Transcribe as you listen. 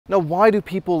Now, why do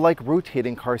people like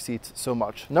rotating car seats so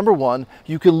much? Number one,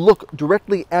 you can look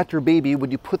directly at your baby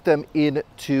when you put them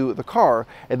into the car,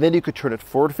 and then you could turn it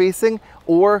forward facing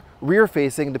or rear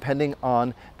facing depending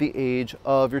on the age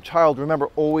of your child. Remember,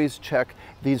 always check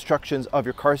the instructions of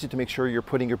your car seat to make sure you're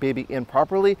putting your baby in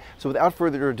properly. So without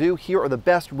further ado, here are the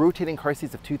best rotating car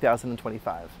seats of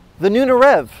 2025. The Nuna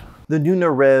Rev. The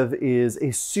Nuna Rev is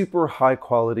a super high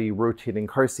quality rotating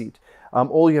car seat.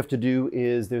 All you have to do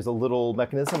is there's a little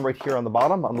mechanism right here on the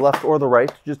bottom, on the left or the right.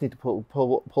 You just need to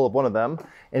pull up one of them,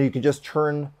 and you can just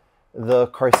turn the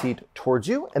car seat towards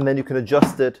you, and then you can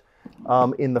adjust it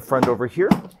in the front over here,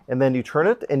 and then you turn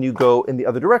it and you go in the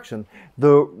other direction.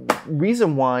 The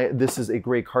reason why this is a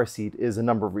great car seat is a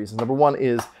number of reasons. Number one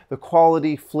is the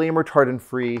quality, flame retardant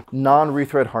free,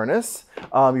 non-rethread harness.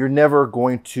 You're never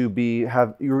going to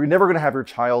have your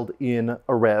child in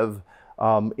a Rev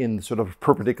in sort of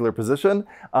perpendicular position.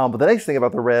 But the nice thing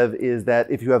about the Rev is that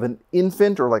if you have an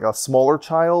infant or like a smaller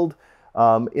child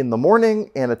in the morning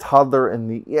and a toddler in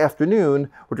the afternoon,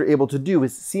 what you're able to do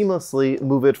is seamlessly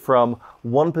move it from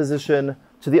one position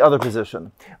to the other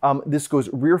position. This goes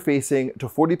rear facing to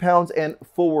 40 pounds and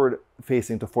forward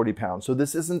facing to 40 pounds. So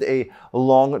this isn't a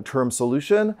long-term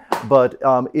solution, but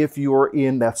if you're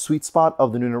in that sweet spot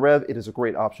of the Nuna Rev, it is a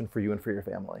great option for you and for your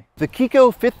family. The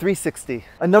Kiko Fit 360.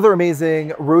 Another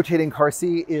amazing rotating car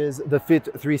seat is the Fit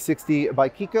 360 by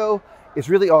Kiko. It's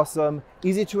really awesome,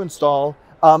 easy to install.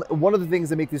 One of the things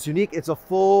that make this unique, it's a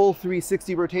full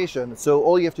 360 rotation. So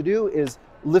all you have to do is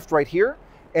lift right here,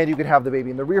 and you can have the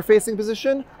baby in the rear facing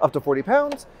position up to 40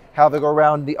 pounds, have it go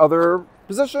around the other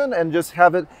position and just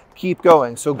have it keep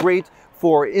going. So great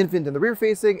for infant in the rear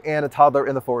facing and a toddler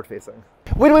in the forward facing.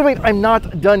 Wait, I'm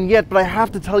not done yet, but I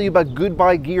have to tell you about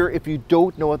Goodbye Gear if you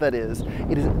don't know what that is.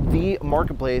 It is the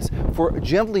marketplace for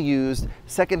gently used,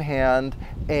 secondhand,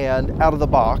 and out of the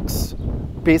box,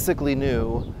 basically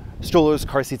new strollers,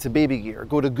 car seats, and baby gear.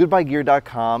 Go to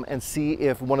goodbyegear.com and see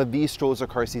if one of these strollers or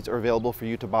car seats are available for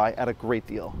you to buy at a great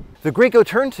deal. The Graco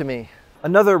Turn to Me.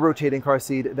 Another rotating car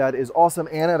seat that is awesome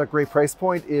and at a great price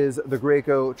point is the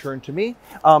Graco Turn to Me.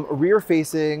 Rear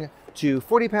facing to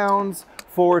 40 pounds,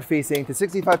 forward facing to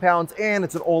 65 pounds, and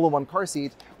it's an all-in-one car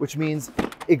seat, which means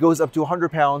it goes up to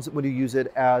 100 pounds when you use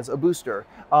it as a booster.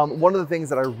 One of the things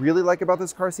that I really like about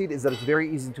this car seat is that it's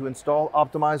very easy to install,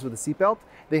 optimized with a seatbelt.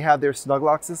 They have their snug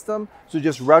lock system, so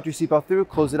just route your seatbelt through,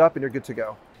 close it up, and you're good to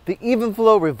go. The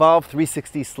Evenflo Revolve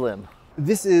 360 Slim.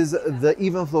 This is the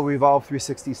Evenflo Revolve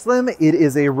 360 Slim. It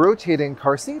is a rotating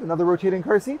car seat, another rotating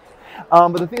car seat.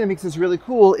 But the thing that makes this really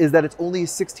cool is that it's only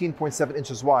 16.7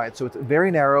 inches wide. So it's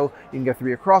very narrow. You can get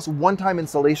 3 across, one-time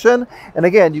installation. And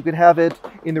again, you can have it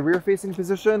in the rear-facing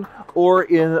position or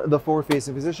in the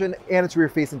forward-facing position, and it's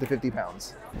rear-facing to 50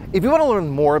 pounds. If you want to learn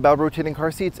more about rotating car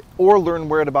seats or learn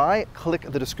where to buy, click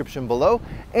the description below.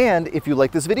 And if you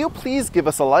like this video, please give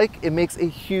us a like. It makes a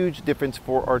huge difference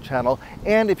for our channel.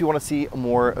 And if you want to see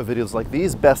more videos like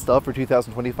these, best of for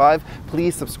 2025,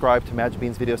 please subscribe to Magic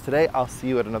Beans videos today. I'll see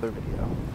you at another video.